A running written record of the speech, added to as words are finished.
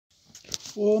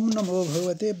ओम नमो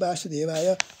भगवते वासुदेवाय।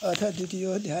 अथ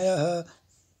द्वितीयोऽध्यायः।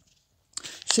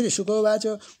 श्रीशुकोवाच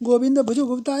गोविंद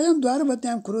भुजगुप्तायां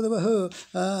द्वारवत्यां कुरुदवः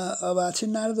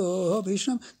अवाच्छिन्नारदो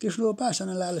भीष्मं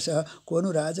कृष्णोपासनलालसः को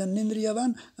नु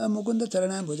राजन्निन्द्रियवान्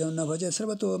मुकुन्दचरणाम्बुजं न भजे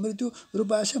सर्वतो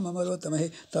मृत्युरूपास्य ममरोत्तमहे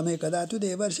तमे कदा तु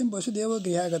देवर्षिं वसुदेवो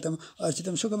गृहागतम्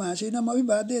अर्चितं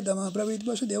सुखमासीनमभिवाद्येदम ब्रवीत्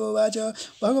वसुदेवोवाच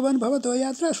भगवन् भवतो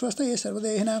यात्रा स्वस्थये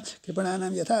सर्वदेहिनां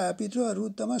कृपणानां यथा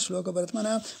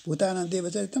पितृरुत्तमश्लोकवर्त्मनां भूतानां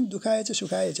देवचरितं दुःखाय च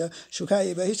सुखाय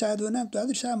हि साधूनां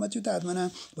तादृशामच्युतात्मनां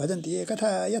भजन्ति ये कथा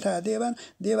यथा देवान्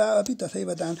देवा अपि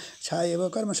तथैव तान् छायेव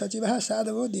कर्मसचिवः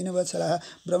साधवो दीनवत्सलाः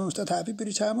ब्रह्मस्तथापि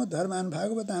पृच्छामो धर्मान्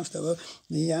भागवतांस्तव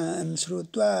यान्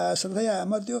श्रुत्वा श्रद्धया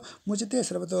मर्त्यो मुच्यते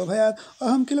सर्वतो भयात्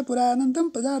अहं किल पुरानन्तं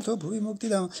पदार्थो भुवि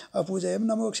मुक्तिदम् अपूजयं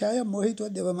न मोक्षाय मोहितो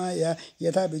देवमाया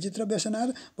यथा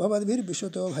विचित्रव्यसनात्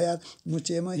भवद्भिर्विश्वतो भयात्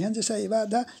मुच्येम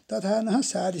ह्यञ्जसैवाधा तथा नः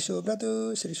साधिशो व्रत।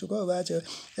 श्रीशुकोवाच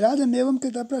राजन्नेवं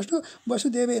कृतप्रश्नो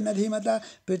वसुदेवेन धीमता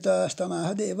पृतस्तमाह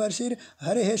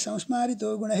देवर्षिर्हरेः संस्मारितो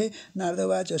गुणैः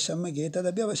नारदवाच सम्यगे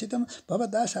तदव्यवसितं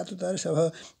भवता सातुतर्षभ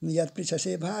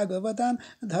यत्पृच्छसे भागवतान्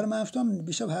धर्मांस्त्वं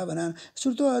विश्वभावनान्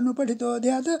श्रुतो अनुपठितो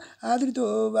ध्यात आदृतो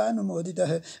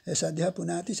वानुमोदितः सद्यः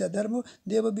पुनाति सद्धर्मो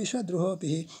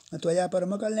देवविश्वद्रोहोऽपि त्वया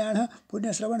परमकल्याणः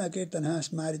पुण्यश्रवणकीर्तनः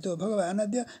स्मारितो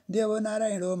भगवानद्य देवो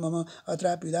नारायणो मम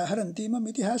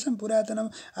अत्राप्युदाहरन्तीममितिहासं पुरातनम्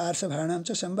आर्षभाणां च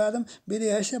संवादं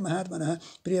विदेहस्य महात्मनः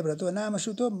प्रियव्रतो नाम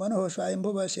श्रुतो मनोः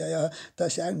स्वायम्भुवस्य यः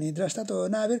तस्याग्निद्रस्ततो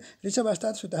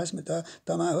नाभिर्ऋषभस्तात् सुतः स्मृतः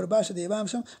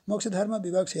तमाहुर्वासुदेवांशं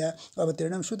मोक्षधर्मविवक्षया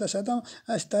अवतीर्णं सुतशतं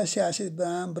तस्यासीत्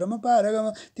ब्रह्मपारगम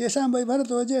तेषां वै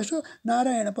भरतो ज्येष्ठो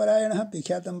नारायणपरायणः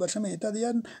विख्यातं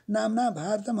वर्षमेतद्यन्नाम्ना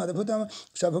भारतमद्भुतं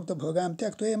सभुक्तभोगां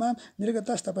त्यक्त्वेमां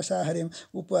निर्गतस्तपसा हरिम्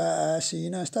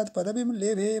उपासीनस्तत्पदवीं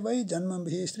लेभे वै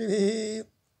जन्मभिः स्त्रीभिः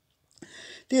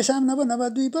तेषां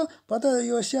नवद्वीप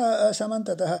पतयोस्य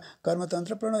समन्ततः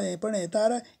कर्मतन्त्र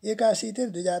प्रणेतार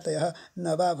एकाशीतिर्द्विजातयः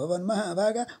नवा भवन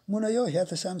महाभागा मुनयो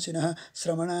ह्यथशंसिनः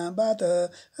श्रमणा वात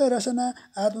रसना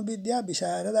आत्मविद्या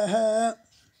विशारदाः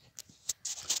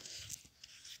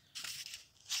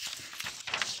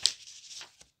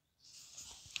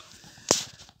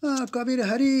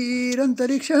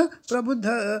कविर्हरिरन्तरिक्ष प्रबुद्ध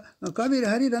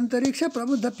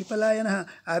पिपलायनः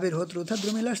आविर्होत्रुथ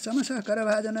द्रुमिलश्चमसः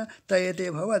करभाजन तयेते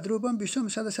भवद्रूपं विश्वं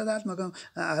सदसदात्मकम्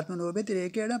आत्मनो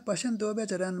व्यतिरेकेण पश्यन्तो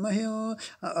व्यचरन् मह्यो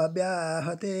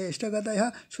अव्याहतेष्टगतयः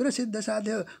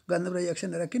सुरसिद्धसाध्य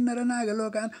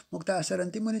गन्धर्वयक्षनरकिन्नरनागलोकान् मुक्ताः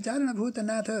सरन्ति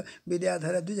मुनिचारणभूतनाथ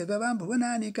विद्याधर द्विजगवां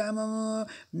भुवनानि कामम्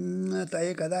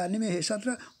तये कदा निमेः सत्र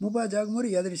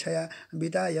मुपजग्मुर्यदृच्छया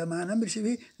वितायमानं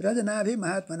ऋषिभिः रजनाभिः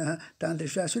महात्मनः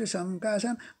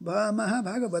तान्त्रिश्वासुरसंकाशान्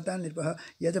महाभागवतान् नृपः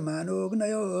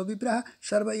यजमानोऽग्नयो विप्रः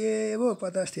सर्व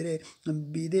एवोपतस्थिरे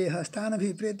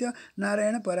विदेहस्थानभिप्रेत्य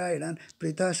नारायणपरायणान्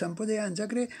प्रीतः सम्पूजयान्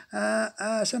चक्रे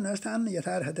आसनस्थान्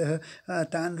यथार्हतः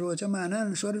तान्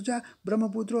रोचमानान् स्वरुचा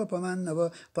ब्रह्मपुत्रोपमान् नव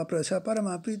पप्रछ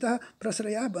परमप्रीतः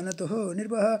प्रश्रया वनतुः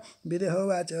नृपः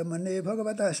विदेहोवाच मन्ये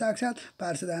भगवतः साक्षात्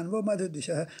पार्षदान् वो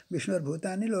मधुद्विषः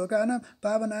विष्णुर्भूतानि लोकानां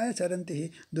पावनाय चरन्ति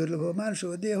दुर्लभो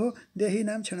मानुषो देहो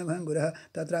देहिनां क्षणभङ्गुरः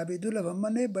तत्रापि दुर्लभं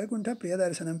मन्ये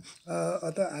वैकुण्ठप्रियदर्शनम्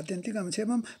अत आत्यन्तिकं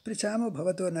क्षेमं पृच्छामो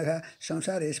भवतो नघा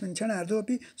संसारेऽस्मिन्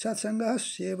क्षणार्धोऽपि सत्सङ्गः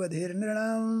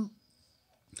सेवधीर्नृणाम्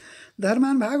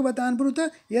धर्मान् भागवतान् ब्रूत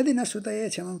यदि न श्रुतये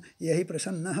क्षमं यहि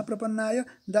प्रसन्नः प्रपन्नाय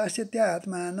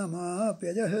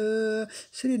दास्यत्यात्मानमप्यजः।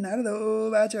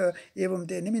 श्रीनारदोवाच एवं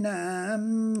ते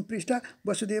निमिनां पृष्ठा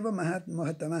वसुदेव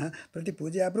महत्तमः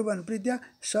प्रतिपूज्या ब्रुवन् प्रीत्या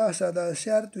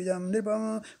ससदस्यार्त्विजं नृपं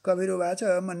कविरुवाच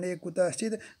मन्ये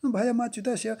कुतश्चित्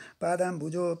भयमच्युतस्य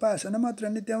पादाम्बुजोपासनमत्र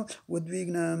नित्यम्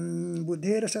उद्विग्नं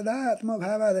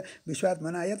बुद्धेर्सदात्मभावात्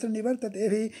विश्वात्मना यत्र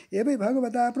निवर्ततेभिः एवै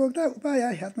भगवता प्रोक्ता उपाया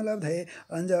ह्यात्मलब्धये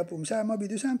अंज पुंसाम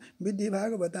विदुषां विद्धि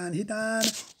भागवतान् हितान्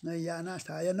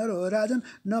यानास्थाय नरो राजन्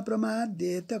न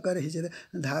प्रमाद्येत करहिचित्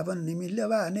धावन् निमील्य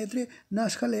वा नेत्रे न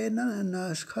स्खले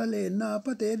न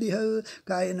पतेदिह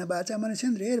कायेन वाचा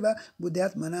मनसेन्द्रियैर्वा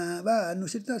बुद्ध्यात्मना वा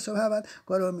अनुसृत स्वभावात्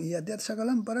करोमि यद्यत्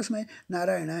सकलं परस्मै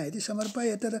नारायणाय इति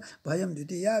समर्पयेत् तत् भयं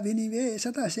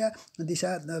द्वितीयाभिनिवेशतः स्यात्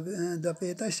दिशा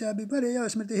दपेतस्य विपर्ययो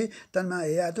स्मृतिः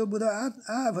तन्माययातो बुध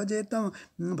आभजेतं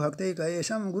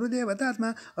भक्तैकयेशं गुरुदेवतात्मा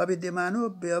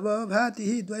अविद्यमानोऽप्यवभाति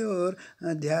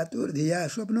द्वयोर्ध्यातुर्धिया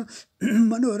स्वप्नो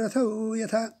मनोरथौ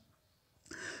यथा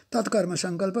तत्कर्म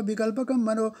संकल्प विकल्पकम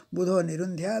मनो बुधो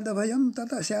निरुन्ध्यादभयं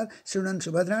ततः स्यात् शृण्वन्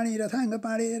सुभद्राणि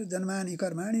रथाङ्गपाणेर् जन्मानि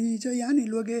कर्माणि च यानि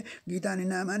लोके गीतानि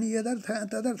नामानि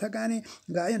तदर्थकानि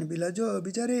गायन् विलजो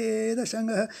विचरेद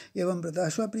सङ्गः एवं व्रतः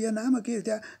स्वप्रिय नाम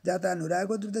कीर्त्या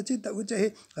जातानुरागो द्रुतचित्त उच्चैः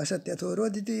असत्यथो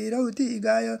रोदिति रौति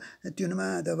गाय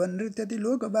त्युन्मादवनृत्यति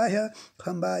लोकबाह्य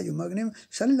खम्बायुमग्निं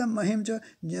सलिलं महिं च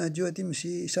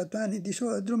ज्योतिंषि सत्त्वानि दिशो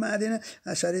द्रुमादिन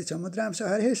शरीर समुद्रां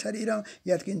सहरे शरीरं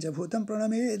यत्किञ्च भूतं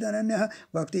प्रणमेदनन्यः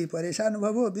भक्ति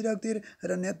परेशानुभवो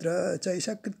विरक्तिरन्यत्र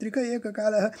चैषकृत्रिक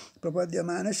एककालः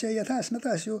प्रपद्यमानस्य यथा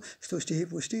स्नतः स्युः स्तुष्टिः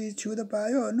पुष्टिः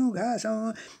च्युतपायो नुघासं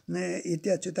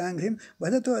इत्यच्युताङ्घ्रिं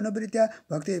वदतो अनुवृत्त्या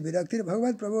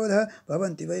भक्तिर्विरक्तिर्भगवत्प्रबोधः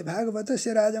भवन्ति वै भागवतस्य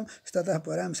राजं ततः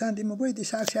परां शान्तिमुपैति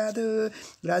साक्षात्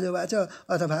राजोवाच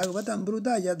अथ भागवतं ब्रूत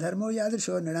यद्धर्मो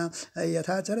यादृशो नृणां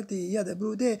यथाचरति यद्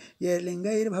ब्रूते ये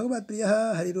लिङ्गैर्भगवत्प्रियः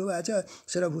हरिरुवाच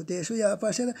सर्वभूतेषु य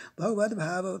पश्यत्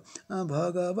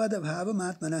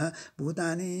भगवद्भावमात्मनः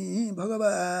भूतानि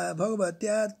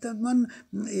भगवत्यात्मन्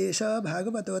एष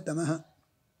भागवतोत्तमः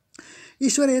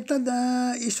ईश्वरे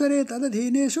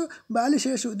तदधीनेषु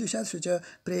बालिशेषु द्विषात्सु च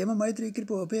प्रेम मैत्री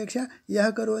कृपोपेक्षा यः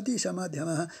करोति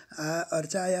समध्यमः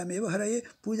अर्चायामेव हरये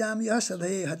पूजां यः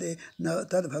सधये हते न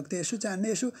तद्भक्तेषु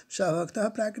चान्येषु सभक्तः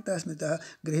प्राकृतः स्मृतः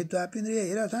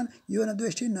गृहीत्वापीन्द्रियैरथान् यो न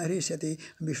द्वेष्टि न हृष्यति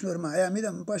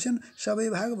विष्णुर्मायामिदं पश्यन् स वै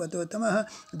भागवतोत्तमः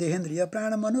देहेन्द्रिय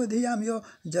प्राणमनोधियां यो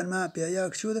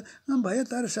जन्माप्ययक्षुद्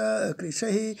भयतर्ष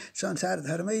कृशैः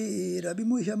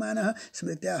संसारधर्मैरविमुह्यमानः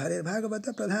स्मृत्या हरेर्भागवत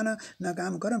प्रधान न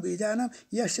काम कर्म बीजानं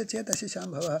यस्य चेतसि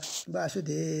सम्भवः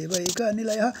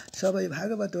वासुदेवैकनिलयः स वै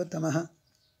भागवतोत्तमः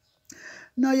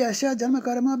न यस्य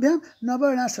जन्मकर्मभ्यां न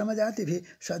वर्णाश्रमजातिभिः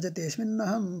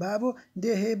सजतेऽस्मिन्नहं भावो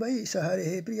देहे वै स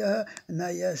हरेः प्रियः न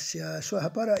यस्य स्वः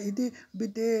पर इति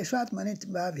वित्ते स्वात्मनि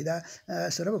भाविदा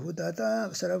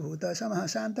सर्वभूतसमः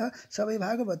शान्तः स वै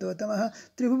भागवतोत्तमः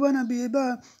त्रिभुवन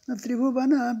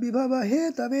विभव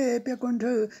हेतवेऽप्यकुण्ठ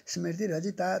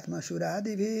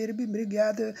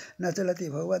स्मृतिरजितात्मसुरादिभिर्विमृग्यात् न चलति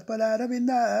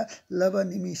भगवत्पदारविन्दा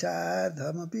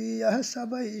लवनिमिषार्धमपि यः स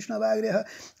वैष्णवाग्र्यः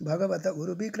भगवत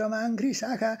उरुविक्रमाङ्घ्रि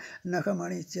शाखा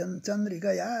नखमणि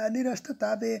चन्द्रिकया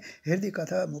निरस्ततापे हृदि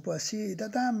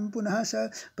कथमुपसीदतां पुनः स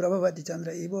प्रभवति चन्द्र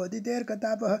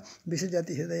इवोदितेर्कतापः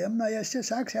विसृजति हृदयं न यस्य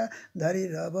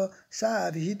साक्षाद्धरिरव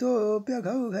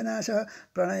साभिहितोऽप्यघौघनाशः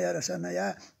प्रणयरसनया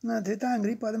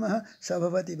धृताङ्घ्रिपद्मः स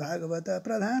भवति भागवत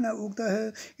प्रधान उक्तः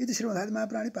इति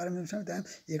श्रीमद्भागवते पारमहंस्याम्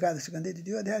एकादशस्कन्धे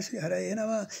द्वितीयोऽध्यायः श्रीहरये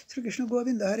नमः श्रीकृष्ण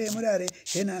गोविन्द हरे मुरारे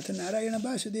हे नाथ नारायण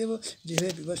वासुदेव जिह्वे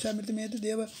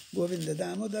पिबसामृतमेतदेव गोविन्द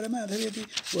दामोदर माधवेति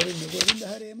गोविन्द गोविन्द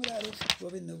हरे मुरारे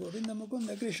गोविन्द गोविन्द मुकुन्द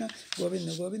कृष्ण गोविन्द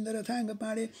गोविन्द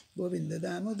रथाङ्गपाणे गोविन्द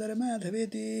दामोदर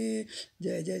माधवेति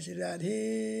जय जय श्री राधे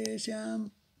श्याम।